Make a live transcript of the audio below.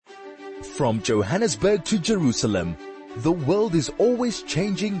From Johannesburg to Jerusalem, the world is always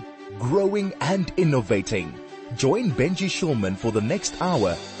changing, growing and innovating. Join Benji Shulman for the next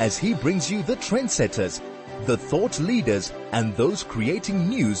hour as he brings you the trendsetters, the thought leaders and those creating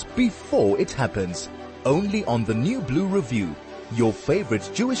news before it happens. Only on the New Blue Review, your favorite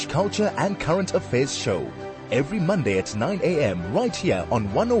Jewish culture and current affairs show. Every Monday at 9 a.m. right here on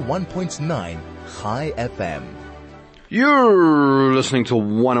 101.9 High FM. You're listening to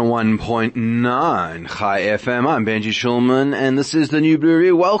 101.9 High FM. I'm Benji Shulman and this is the New Blue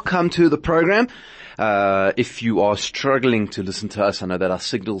Review. Welcome to the program. If you are struggling to listen to us, I know that our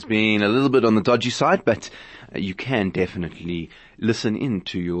signal's been a little bit on the dodgy side, but you can definitely listen in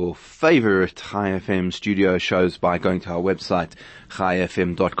to your favorite High FM studio shows by going to our website,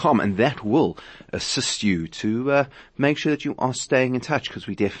 highfm.com, and that will assist you to make sure that you are staying in touch, because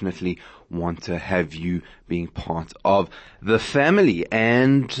we definitely want to have you being part of the family.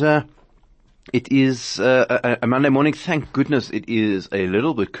 And it is a Monday morning. Thank goodness it is a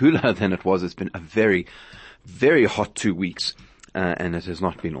little bit cooler than it was. It's been a very, very hot 2 weeks, and it has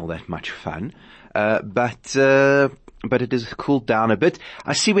not been all that much fun. But it has cooled down a bit.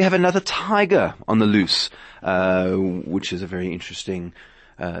 I see we have another tiger on the loose, which is a very interesting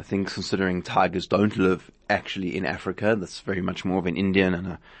thing, considering tigers don't live actually in Africa. That's very much more of an Indian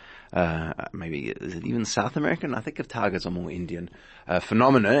and maybe is it even South American? I think of tigers are more Indian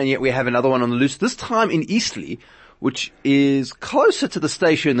phenomenon, and yet we have another one on the loose, this time in Eastleigh, which is closer to the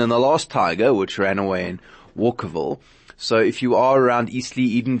station than the last tiger, which ran away in Walkerville. So if you are around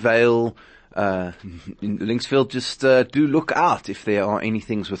Eastleigh, Edenvale, in Linksfield, just do look out if there are any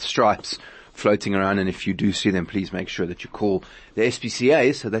things with stripes floating around, and if you do see them, please make sure that you call the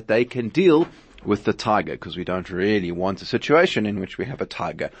SPCA so that they can deal with the tiger, because we don't really want a situation in which we have a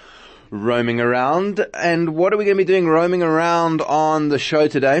tiger roaming around. And what are we going to be doing roaming around on the show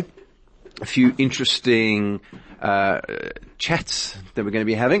today? A few interesting chats that we're going to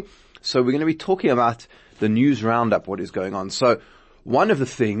be having. So we're going to be talking about the news roundup, what is going on. So one of the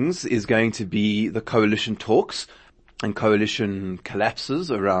things is going to be the coalition talks and coalition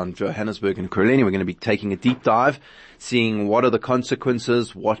collapses around Johannesburg and Ekurhuleni. We're going to be taking a deep dive, seeing what are the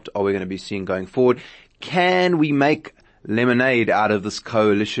consequences, what are we going to be seeing going forward. Can we make lemonade out of this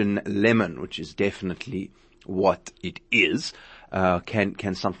coalition lemon, which is definitely what it is?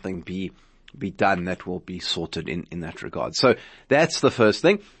 Can something be done that will be sorted in that regard? So that's the first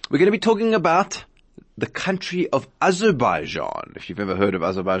thing. We're going to be talking about the country of Azerbaijan. If you've ever heard of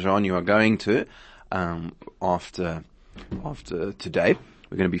Azerbaijan, you are going to, after today.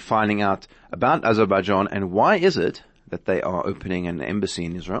 We're going to be finding out about Azerbaijan and why is it that they are opening an embassy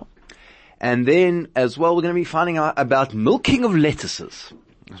in Israel. And then as well, we're going to be finding out about milking of lettuces.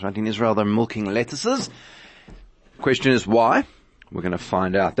 That's right, in Israel they're milking lettuces. Question is why? We're going to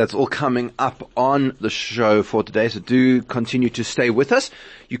find out. That's all coming up on the show for today, so do continue to stay with us.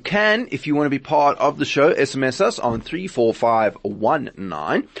 You can, if you want to be part of the show, SMS us on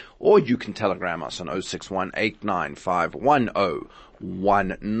 34519, or you can telegram us on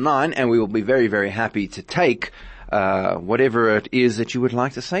 0618951019, and we will be very, very happy to take whatever it is that you would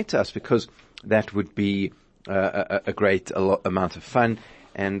like to say to us, because that would be a great amount of fun,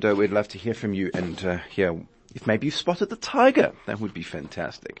 and we'd love to hear from you and hear if maybe you've spotted the tiger. That would be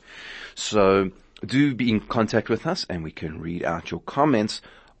fantastic. So do be in contact with us and we can read out your comments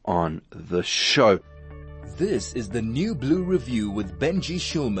on the show. This is the New Blue Review with Benji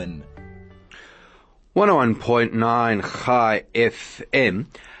Shulman. 101.9 High FM.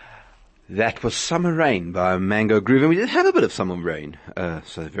 That was Summer Rain by Mango Groove, and we did have a bit of summer rain,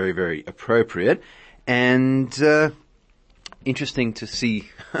 so very, very appropriate. And interesting to see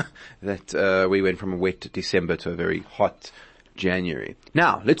that we went from a wet December to a very hot January.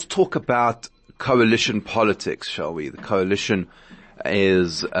 Now, let's talk about coalition politics, shall we? The coalition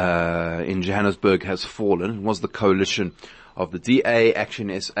is in Johannesburg has fallen. It was the coalition of the DA, Action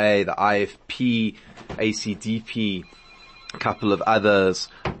SA, the IFP, ACDP, a couple of others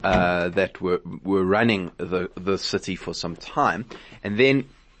that were running the city for some time. And then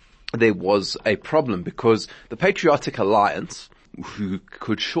there was a problem because the Patriotic Alliance, who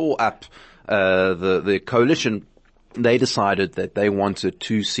could shore up the coalition, they decided that they wanted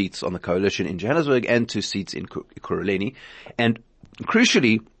 2 seats on the coalition in Johannesburg and 2 seats in Ekurhuleni. And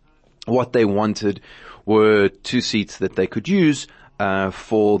crucially, what they wanted were 2 seats that they could use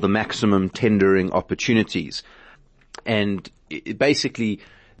for the maximum tendering opportunities. And basically,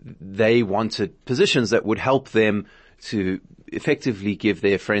 they wanted positions that would help them to effectively give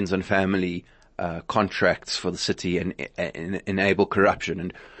their friends and family contracts for the city and enable corruption.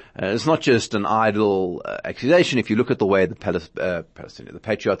 And It's not just an idle accusation. If you look at the way the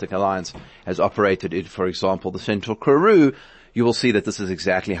Patriotic Alliance has operated in, for example, the Central Karoo, you will see that this is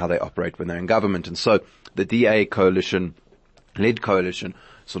exactly how they operate when they're in government. And so the DA led coalition,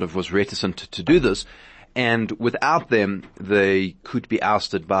 sort of was reticent to do this. And without them, they could be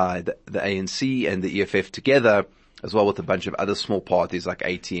ousted by the ANC and the EFF together, as well with a bunch of other small parties like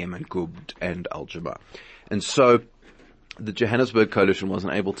ATM and GUBD and Al-Jama. And so the Johannesburg coalition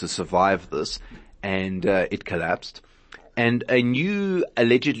wasn't able to survive this, and it collapsed. And a new,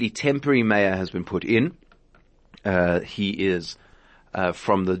 allegedly temporary mayor has been put in. He is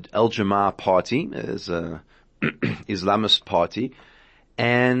from the Al-Jama party, is a Islamist party,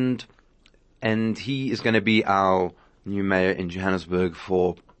 and he is going to be our new mayor in Johannesburg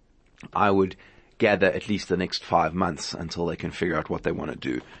for, I would gather, at least the next 5 months until they can figure out what they want to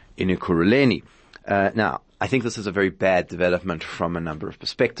do in Ekurhuleni. Now, I think this is a very bad development from a number of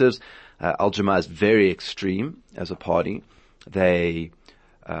perspectives. Al-Jama is very extreme as a party. They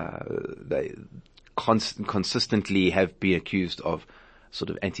consistently have been accused of sort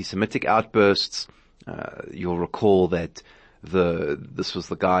of anti-Semitic outbursts. You'll recall that this was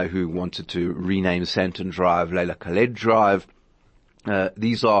the guy who wanted to rename Santon Drive Leila Khaled Drive.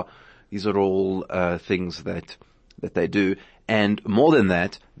 These are all things that they do, and more than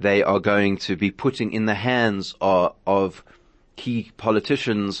that, they are going to be putting in the hands of key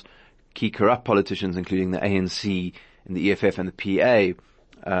politicians, key corrupt politicians, including the ANC and the EFF and the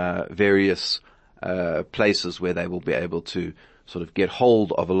PA, various places where they will be able to sort of get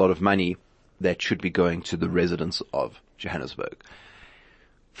hold of a lot of money that should be going to the residents of Johannesburg.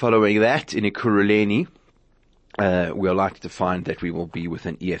 Following that, in Ekurhuleni, we are likely to find that we will be with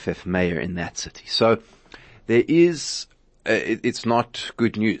an EFF mayor in that city. So there is, it's not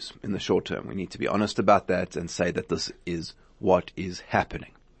good news in the short term. We need to be honest about that and say that this is what is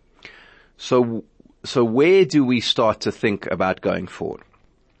happening. So where do we start to think about going forward?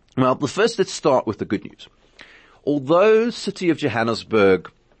 Well, let's start with the good news. Although City of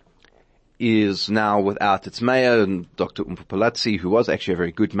Johannesburg is now without its mayor, and Dr. Umpupalatsi, who was actually a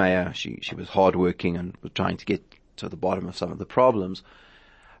very good mayor, she was hardworking and was trying to get to the bottom of some of the problems.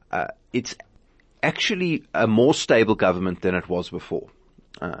 It's actually a more stable government than it was before.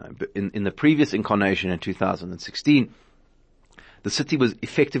 In the previous incarnation in 2016, the city was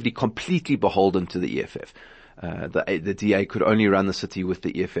effectively completely beholden to the EFF. The DA could only run the city with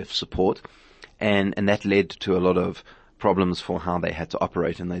the EFF support, and that led to a lot of problems for how they had to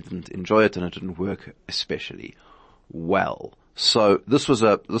operate, and they didn't enjoy it, and it didn't work especially well. So this was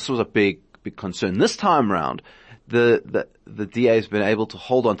a big concern. This time round, the DA has been able to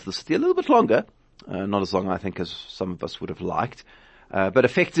hold on to the city a little bit longer, not as long, I think, as some of us would have liked, but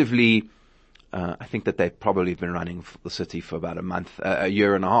effectively, I think that they've probably been running the city for about a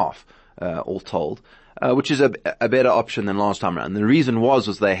year and a half, all told, which is a better option than last time around. The reason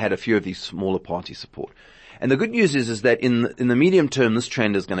was they had a few of these smaller party support. And the good news is that in the medium term, this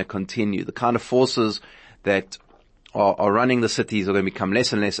trend is going to continue. The kind of forces that are running the cities are going to become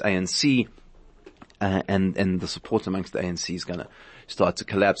less and less ANC, and the support amongst the ANC is going to start to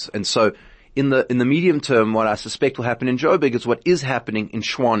collapse. And so in the medium term, what I suspect will happen in Joburg is what is happening in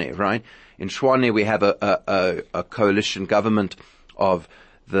Tshwane, right? In Tshwane, we have a coalition government of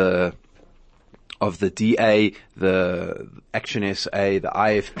the DA, the Action SA, the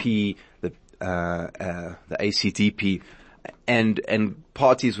IFP, the ACDP, and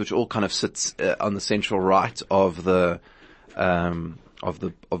parties which all kind of sits on the central right of the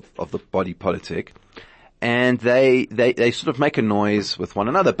body politic, and they sort of make a noise with one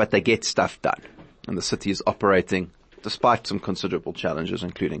another, but they get stuff done, and the city is operating despite some considerable challenges,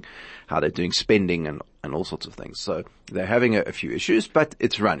 including how they're doing spending and all sorts of things. So they're having a few issues, but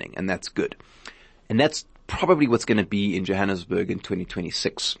it's running, and that's good. And that's probably what's going to be in Johannesburg in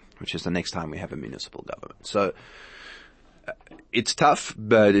 2026, which is the next time we have a municipal government. So it's tough,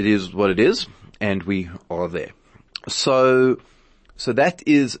 but it is what it is, and we are there. So that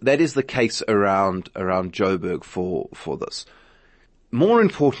is the case around Joburg for this. More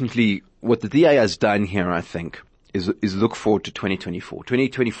importantly, what the DA has done here, I think, is look forward to 2024.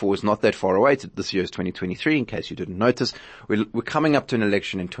 2024 is not that far away. This year is 2023, in case you didn't notice. We're coming up to an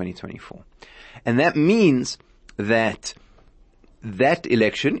election in 2024. And that means that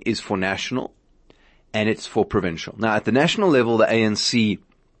election is for national and it's for provincial. Now, at the national level, the ANC,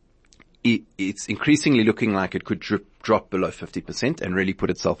 it's increasingly looking like it could drop below 50% and really put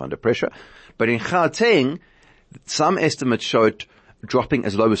itself under pressure. But in Gauteng, some estimates show it dropping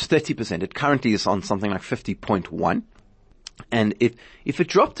as low as 30%. It currently is on something like 50.1. And if it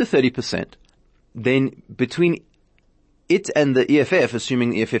dropped to 30%, then between it and the EFF,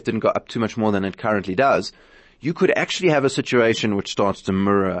 assuming the EFF didn't go up too much more than it currently does, you could actually have a situation which starts to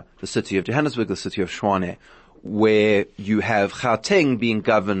mirror the city of Johannesburg, the city of Tshwane, where you have Gauteng being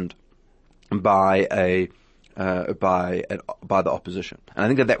governed by the opposition. And I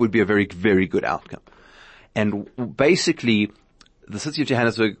think that would be a very, very good outcome. And basically, the city of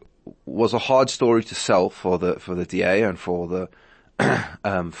Johannesburg was a hard story to sell for the DA and for the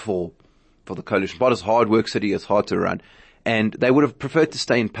coalition. But it's a hard work city, it's hard to run. And they would have preferred to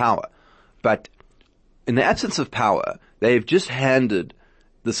stay in power. But in the absence of power, they've just handed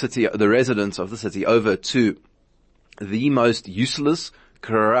the residents of the city over to the most useless,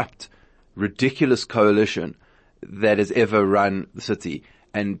 corrupt, ridiculous coalition that has ever run the city.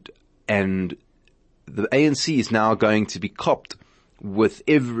 And the ANC is now going to be copped with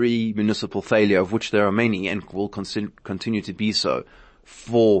every municipal failure, of which there are many and will continue to be so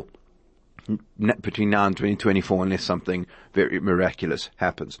for between now and 2024, unless something very miraculous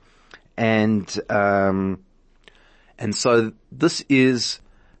happens. And so this is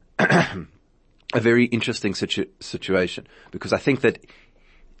a very interesting situation, because I think that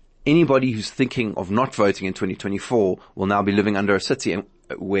anybody who's thinking of not voting in 2024 will now be living under a city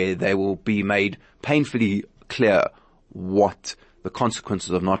where they will be made painfully clear what the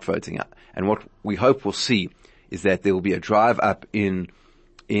consequences of not voting are. And what we hope we'll see is that there will be a drive up in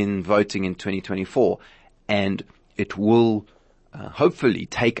voting in 2024, and it will hopefully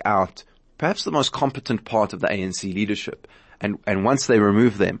take out perhaps the most competent part of the ANC leadership. And once they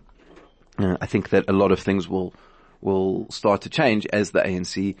remove them, I think that a lot of things will start to change as the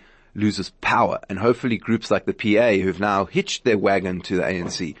ANC loses power. And hopefully groups like the PA, who've now hitched their wagon to the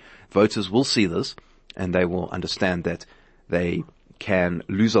ANC, voters will see this and they will understand that they can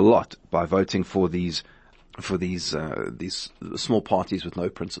lose a lot by voting for these small parties with no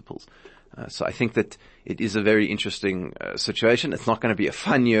principles. So I think that it is a very interesting situation. It's not going to be a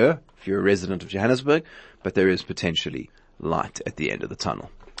fun year if you're a resident of Johannesburg, but there is potentially light at the end of the tunnel.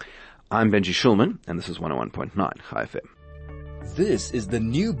 I'm Benji Shulman, and this is 101.9 Chai FM. This is the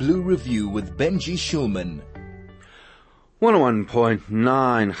New Blue Review with Benji Shulman.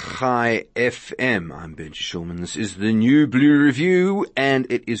 101.9 Chai FM. I'm Benji Shulman. This is the New Blue Review,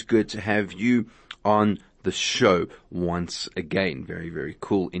 and it is good to have you on the show once again. Very, very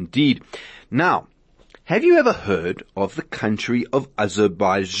cool indeed. Now, have you ever heard of the country of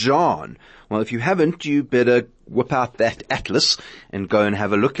Azerbaijan? Well, if you haven't, you better whip out that atlas and go and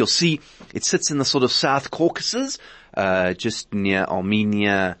have a look. You'll see it sits in the sort of South Caucasus, just near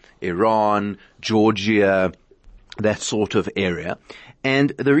Armenia, Iran, Georgia, that sort of area.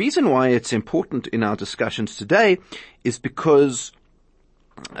 And the reason why it's important in our discussions today is because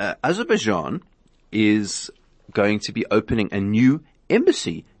Azerbaijan is going to be opening a new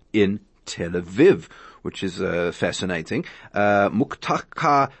embassy in Tel Aviv, which is fascinating.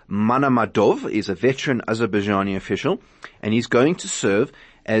 Mukhtar Manamadov is a veteran Azerbaijani official, and he's going to serve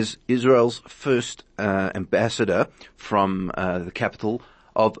as Israel's first ambassador from the capital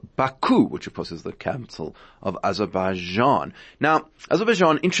of Baku, which of course is the capital of Azerbaijan. Now,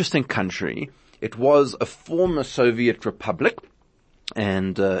 Azerbaijan, interesting country. It was a former Soviet republic,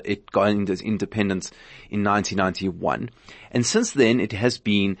 and it gained its independence in 1991. And since then, it has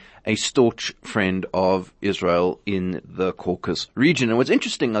been a staunch friend of Israel in the Caucasus region. And what's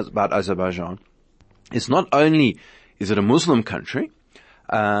interesting about Azerbaijan is not only is it a Muslim country,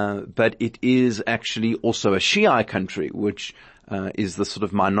 but it is actually also a Shia country, which is the sort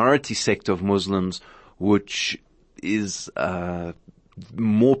of minority sect of Muslims, which is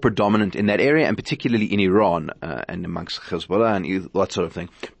more predominant in that area, and particularly in Iran and amongst Hezbollah and that sort of thing.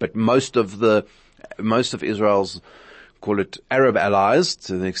 But most of Israel's, call it Arab allies,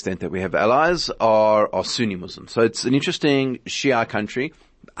 to the extent that we have allies, are Sunni Muslims. So it's an interesting Shia country.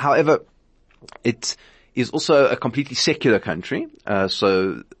 However, it is also a completely secular country.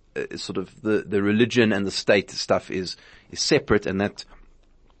 So sort of the religion and the state stuff is separate, and that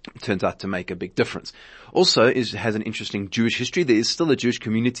turns out to make a big difference. Also, has an interesting Jewish history. There is still a Jewish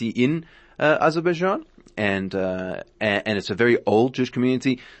community in Azerbaijan, and it's a very old Jewish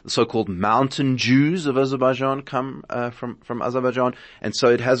community. The so-called mountain Jews of Azerbaijan come from Azerbaijan, and so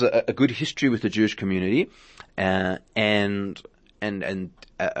it has a good history with the Jewish community, and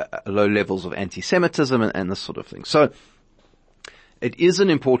low levels of anti-Semitism and this sort of thing. So it is an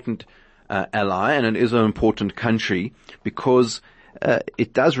important ally, and it is an important country because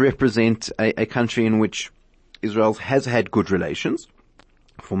it does represent a country in which Israel has had good relations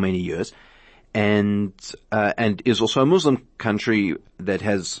for many years, and is also a Muslim country that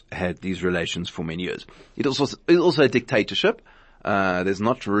has had these relations for many years. It is also a dictatorship. There's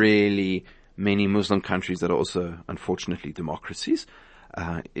not really many Muslim countries that are also, unfortunately, democracies.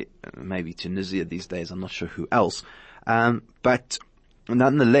 Maybe Tunisia these days, I'm not sure who else. But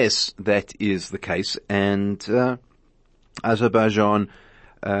nonetheless, that is the case, and Azerbaijan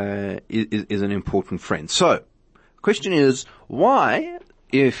is an important friend. So, the question is, why,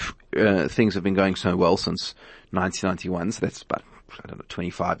 if things have been going so well since 1991, so that's about,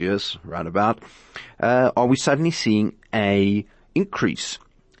 25 years, roundabout, are we suddenly seeing a increase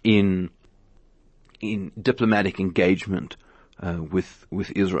in diplomatic engagement with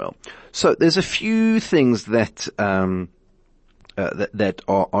Israel? So there's a few things that that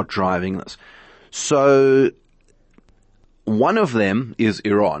are driving this. So one of them is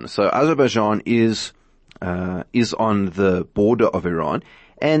Iran. So Azerbaijan is on the border of Iran,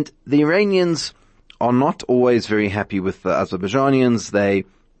 and the Iranians are not always very happy with the Azerbaijanians.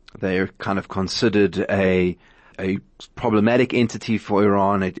 They're kind of considered a problematic entity for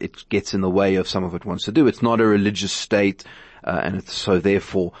Iran. It gets in the way of some of what it wants to do. It's not a religious state, and it's so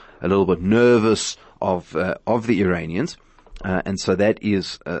therefore a little bit nervous of the Iranians. And so that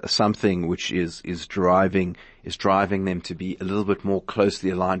is something which is driving them to be a little bit more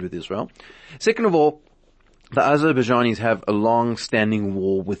closely aligned with Israel. Second of all, the Azerbaijanis have a long-standing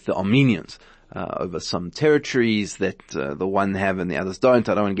war with the Armenians over some territories that the one have and the others don't.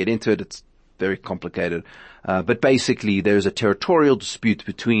 I don't want to get into it. It's very complicated. But basically, there's a territorial dispute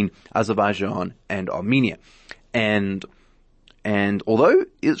between Azerbaijan and Armenia. And although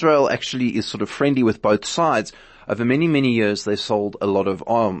Israel actually is sort of friendly with both sides, over many, many years they sold a lot of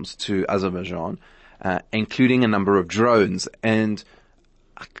arms to Azerbaijan, including a number of drones. And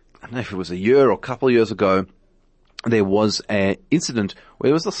I don't know if it was a year or a couple of years ago, there was an incident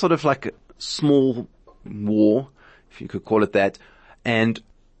where it was a sort of like a small war, if you could call it that, and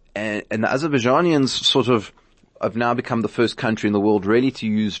the Azerbaijanians sort of have now become the first country in the world really to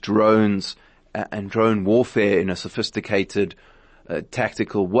use drones and drone warfare in a sophisticated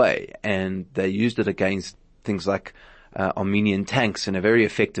tactical way, and they used it against things like Armenian tanks in a very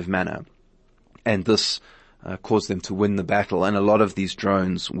effective manner, and this caused them to win the battle. And a lot of these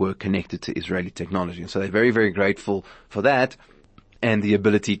drones were connected to Israeli technology, and so they're very, very grateful for that and the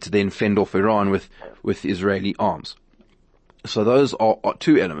ability to then fend off Iran with Israeli arms. So those are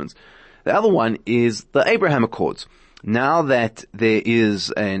two elements. The other one is the Abraham Accords. Now that there is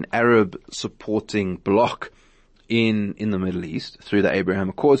an Arab supporting bloc in the Middle East through the Abraham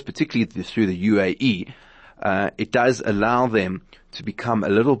Accords, particularly through the UAE, it does allow them to become a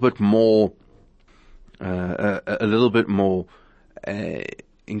little bit more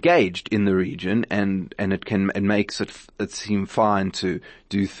engaged in the region, and it makes it seem fine to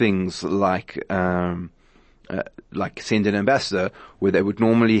do things like send an ambassador, where they would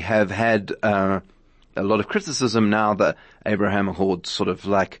normally have had a lot of criticism. Now the Abraham Accord sort of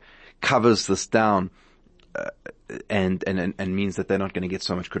like covers this down, and means that they're not going to get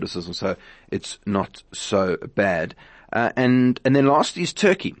so much criticism, so it's not so bad. And then lastly is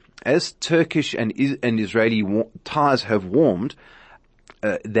Turkey. As Turkish and Israeli ties have warmed,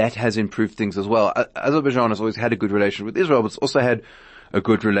 that has improved things as well. Azerbaijan has always had a good relationship with Israel, but it's also had a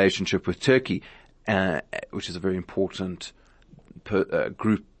good relationship with Turkey, which is a very important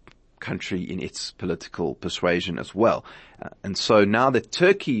group country in its political persuasion as well. And so now that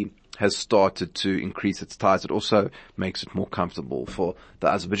Turkey has started to increase its ties, it also makes it more comfortable for the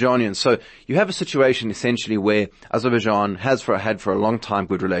Azerbaijanians. So you have a situation essentially where Azerbaijan had for a long time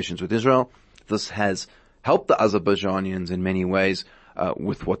good relations with Israel. This has helped the Azerbaijanians in many ways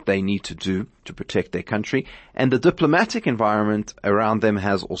with what they need to do to protect their country, and the diplomatic environment around them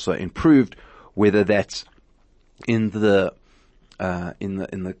has also improved, whether that's in the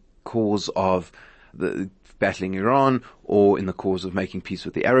cause of the battling Iran, or in the cause of making peace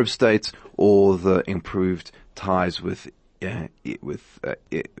with the Arab states, or the improved ties with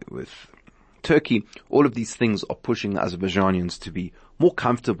Turkey. All of these things are pushing the Azerbaijanians to be more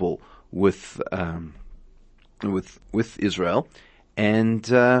comfortable with Israel, and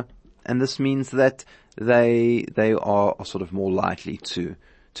this means that they are sort of more likely to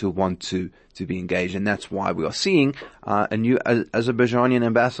want to be engaged, and that's why we are seeing a new Azerbaijani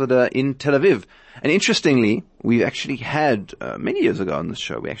ambassador in Tel Aviv. And interestingly, we actually had many years ago on this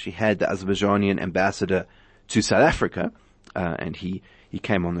show, we actually had the Azerbaijani ambassador to South Africa, and he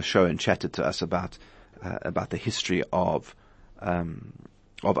came on the show and chatted to us about the history of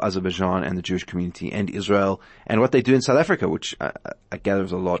Azerbaijan and the Jewish community and Israel and what they do in South Africa, which I gather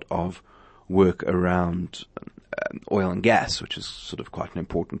is a lot of work around oil and gas, which is sort of quite an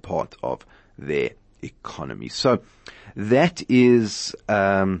important part of their economy. So that is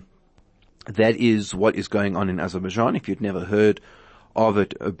what is going on in Azerbaijan. If you'd never heard of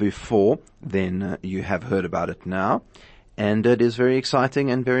it before, then you have heard about it now. And it is very exciting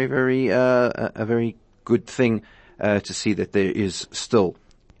and very, very, a very good thing to see that there is still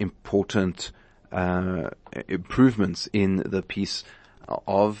important improvements in the peace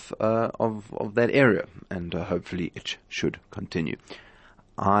of that area, and hopefully it should continue.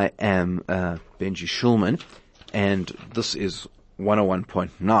 I am Benji Shulman, and this is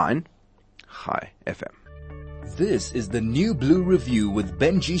 101.9 High FM. This is the New Blue Review with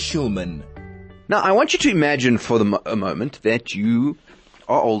Benji Shulman. Now, I want you to imagine for a moment that you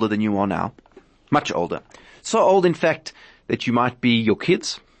are older than you are now. Much older. So old, in fact, that you might be your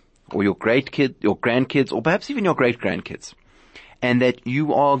kids, or your grandkids, or perhaps even your great-grandkids. And that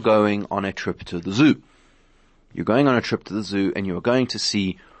you are going on a trip to the zoo. You're going on a trip to the zoo, and you're going to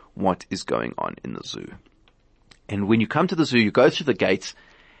see what is going on in the zoo. And when you come to the zoo, you go through the gates,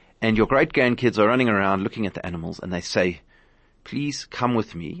 and your great-grandkids are running around looking at the animals, and they say, please come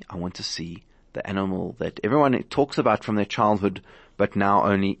with me. I want to see the animal that everyone talks about from their childhood, but now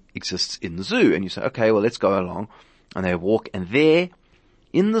only exists in the zoo. And you say, okay, well, let's go along. And they walk, and there,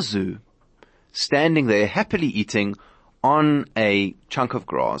 in the zoo, standing there, happily eating on a chunk of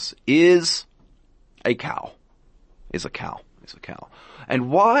grass, is a cow. Is a cow. And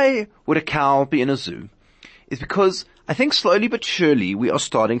why would a cow be in a zoo? Is because I think slowly but surely we are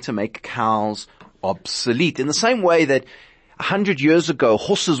starting to make cows obsolete. In the same way that 100 years ago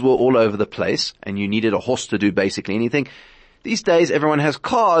horses were all over the place and you needed a horse to do basically anything. These days everyone has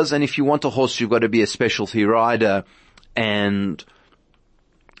cars, and if you want a horse you've got to be a specialty rider, and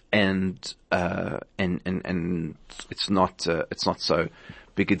it's not so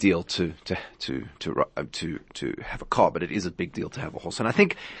big a deal to have a car, but it is a big deal to have a horse. And I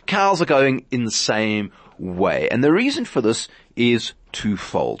think cows are going in the same way. And the reason for this is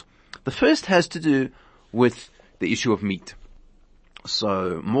twofold. The first has to do with the issue of meat.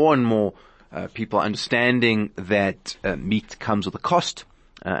 So more and more people are understanding that meat comes with a cost.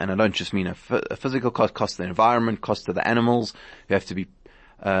 And I don't just mean a physical cost to the environment, cost to the animals who have to be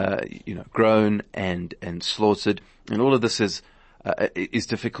grown and slaughtered. And all of this is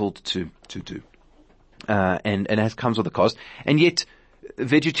difficult to do. And it comes with a cost. And yet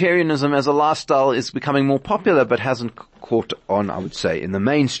vegetarianism as a lifestyle is becoming more popular, but hasn't caught on, I would say, in the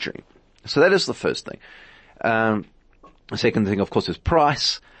mainstream. So that is the first thing. The second thing, of course, is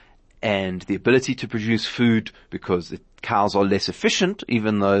price and the ability to produce food, because cows are less efficient,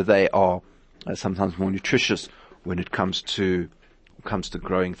 even though they are sometimes more nutritious when it comes to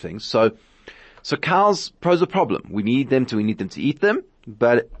growing things. So cows pose a problem. We need them to eat them,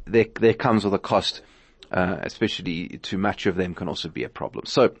 but there comes with a cost, especially too much of them can also be a problem.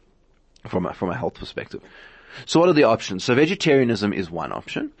 So from a health perspective. So what are the options? So vegetarianism is one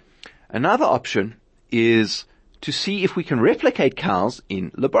option. Another option is to see if we can replicate cows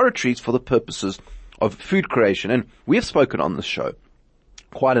in laboratories for the purposes of food creation. And we have spoken on this show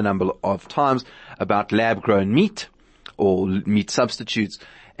quite a number of times about lab-grown meat or meat substitutes,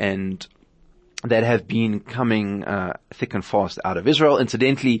 and that have been coming thick and fast out of Israel.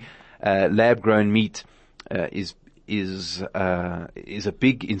 Incidentally, lab-grown meat is a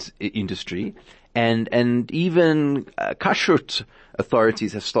big industry, and even kashrut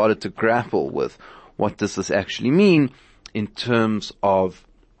authorities have started to grapple with what does this actually mean in terms of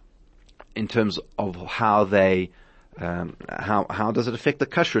how they how does it affect the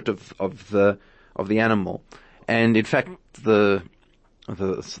kashrut of the animal. And in fact the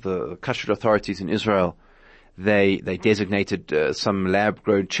kashrut authorities in Israel, they designated some lab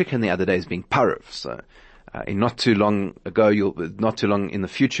grown chicken the other day as being parv. So in not too long in the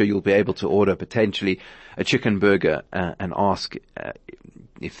future you'll be able to order potentially a chicken burger and ask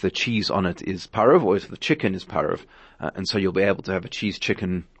if the cheese on it is parv or if the chicken is parv, and so you'll be able to have a cheese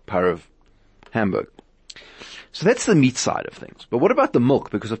chicken parv hamburger. So that's the meat side of things. But what about the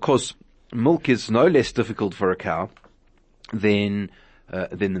milk? Because of course milk is no less difficult for a cow than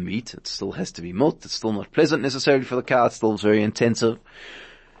the meat. It still has to be milked. It's still not pleasant necessarily for the cow. It's still very intensive.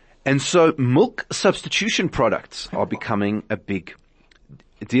 And so milk substitution products are becoming a big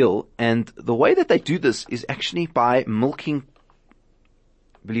deal. And the way that they do this is actually by milking,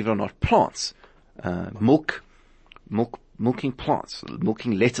 believe it or not, plants. Milking plants,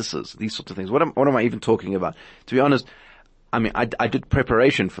 milking lettuces, these sorts of things. What am I even talking about? To be honest, I mean, I did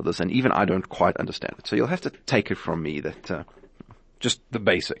preparation for this, and even I don't quite understand it. So you'll have to take it from me that just the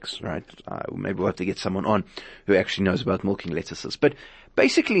basics, right? Maybe we'll have to get someone on who actually knows about milking lettuces. But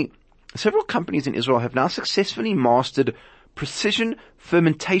basically, several companies in Israel have now successfully mastered precision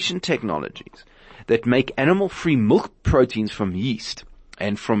fermentation technologies that make animal-free milk proteins from yeast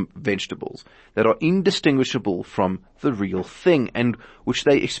and from vegetables that are indistinguishable from the real thing, and which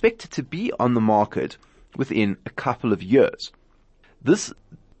they expect to be on the market within a couple of years. This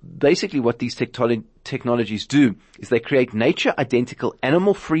basically what these technologies do is they create nature-identical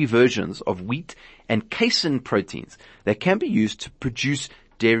animal-free versions of wheat and casein proteins that can be used to produce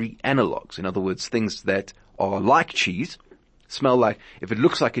dairy analogs. In other words, things that are like cheese, smell like, if it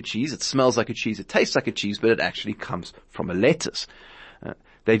looks like a cheese, it smells like a cheese, it tastes like a cheese, but it actually comes from a lettuce.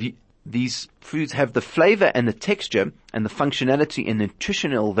 These foods have the flavor and the texture and the functionality and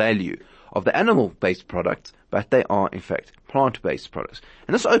nutritional value of the animal-based products, but they are in fact plant-based products.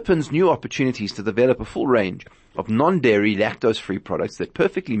 And this opens new opportunities to develop a full range of non-dairy, lactose-free products that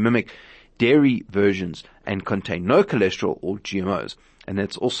perfectly mimic dairy versions and contain no cholesterol or GMOs. And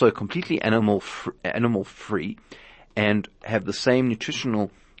it's also completely animal-free and have the same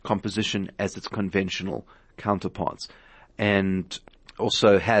nutritional composition as its conventional counterparts. And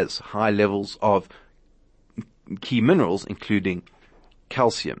also has high levels of key minerals, including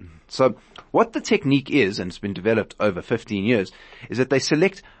calcium. So what the technique is, and it's been developed over 15 years, is that they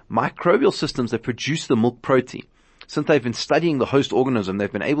select microbial systems that produce the milk protein. Since they've been studying the host organism,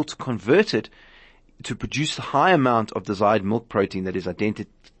 they've been able to convert it to produce a high amount of desired milk protein that is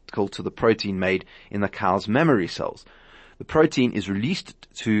identical to the protein made in the cow's mammary cells. The protein is released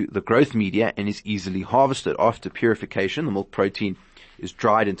to the growth media and is easily harvested. After purification, the milk protein is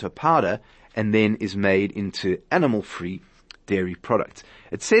dried into a powder and then is made into animal-free dairy products.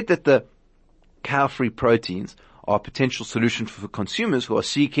 It's said that the cow-free proteins are a potential solution for consumers who are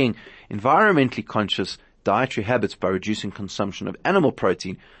seeking environmentally conscious dietary habits by reducing consumption of animal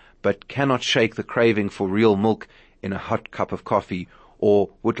protein, but cannot shake the craving for real milk in a hot cup of coffee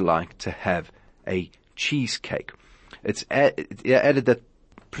or would like to have a cheesecake. It's added that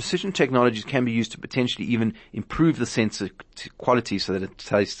precision technologies can be used to potentially even improve the sense of quality so that it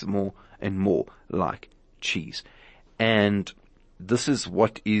tastes more and more like cheese. And this is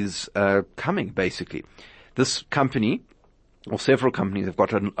what is coming, basically. This company, or several companies, have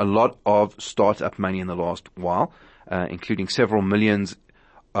got a lot of startup money in the last while, including several millions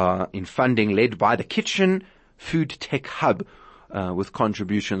in funding led by the Kitchen Food Tech Hub, with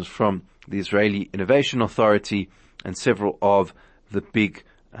contributions from the Israeli Innovation Authority and several of the big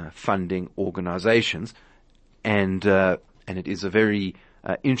funding organizations. And it is a very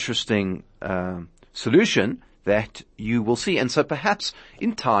interesting solution that you will see. And so perhaps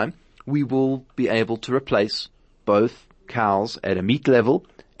in time we will be able to replace both cows at a meat level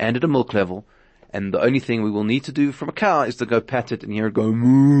and at a milk level. And the only thing we will need to do from a cow is to go pat it and hear it go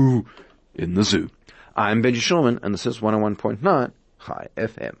moo in the zoo. I'm Benji Shulman, and this is 101.9 Chai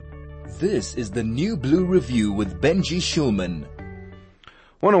FM. This is the New Blue Review with Benji Shulman.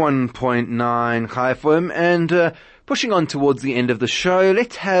 101.9 Chai FM, and pushing on towards the end of the show,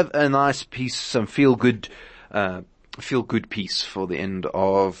 let's have a nice piece, some feel-good piece for the end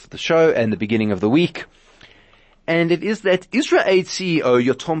of the show and the beginning of the week. And it is that Izraid CEO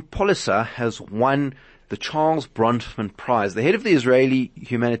Yotam Polisser has won the Charles Bronfman Prize. The head of the Israeli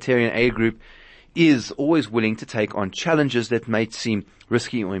humanitarian aid group is always willing to take on challenges that may seem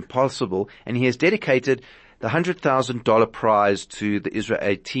risky or impossible, and he has dedicated the $100,000 prize to the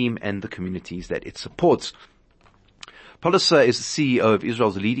Izraid team and the communities that it supports. Polisser is the CEO of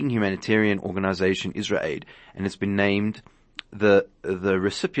Israel's leading humanitarian organization, Izraid, and has been named the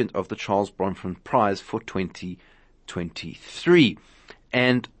recipient of the Charles Bronfman Prize for 2023.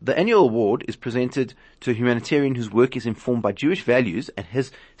 And the annual award is presented to a humanitarian whose work is informed by Jewish values and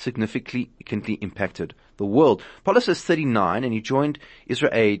has significantly impacted the world. Polisser is 39, and he joined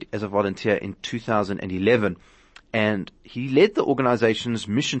Izraid as a volunteer in 2011. And he led the organization's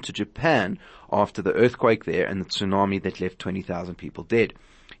mission to Japan after the earthquake there and the tsunami that left 20,000 people dead.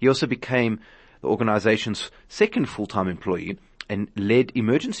 He also became the organization's second full-time employee and led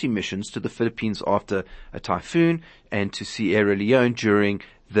emergency missions to the Philippines after a typhoon and to Sierra Leone during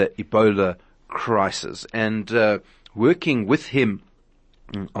the Ebola crisis. And working with him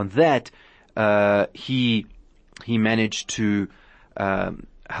on that, he managed to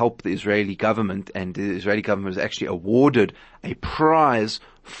help the Israeli government, and the Israeli government was actually awarded a prize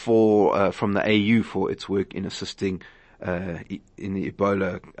from the AU for its work in assisting in the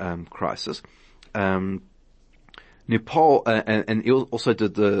Ebola crisis. Nepal, and he also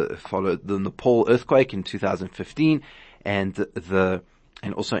did followed the Nepal earthquake in 2015, and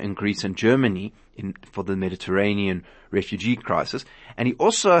also in Greece and Germany for the Mediterranean refugee crisis. And he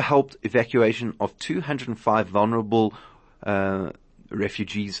also helped evacuation of 205 vulnerable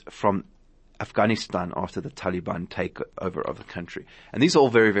refugees from Afghanistan after the Taliban takeover of the country. And these are all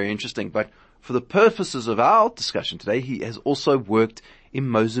very, very interesting. But for the purposes of our discussion today, he has also worked in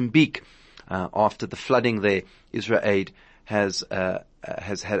Mozambique. After the flooding there, Izraid has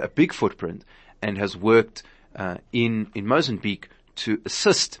had a big footprint and has worked in Mozambique to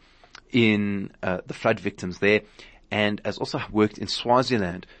assist in the flood victims there, and has also worked in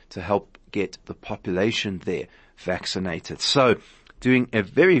Swaziland to help get the population there vaccinated. So doing a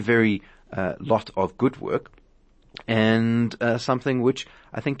very, very lot of good work, and something which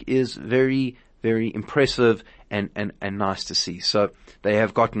I think is very, very impressive and nice to see. So they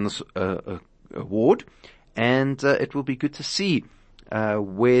have gotten this award, and it will be good to see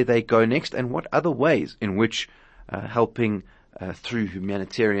where they go next and what other ways in which helping through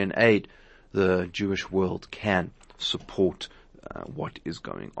humanitarian aid the Jewish world can support what is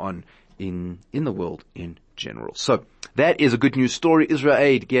going on in the world in general. So that is a good news story.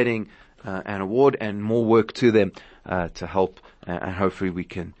 Izraid getting an award, and more work to them to help, and hopefully we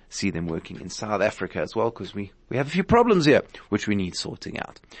can see them working in South Africa as well, because we have a few problems here which we need sorting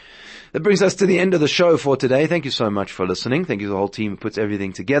out. That brings us to the end of the show for today. Thank you so much for listening. Thank you to the whole team who puts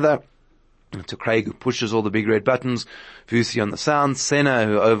everything together. To Craig, who pushes all the big red buttons, Vusi on the sound, Senna,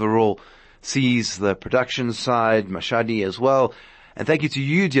 who overall sees the production side, Mashadi as well. And thank you to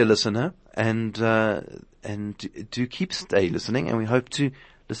you, dear listener, and do stay listening, and we hope to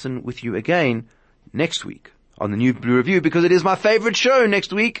listen with you again next week on the New Blue Review, because it is my favorite show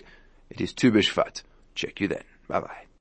next week. It is Tu B'Shvat. Check you then. Bye bye.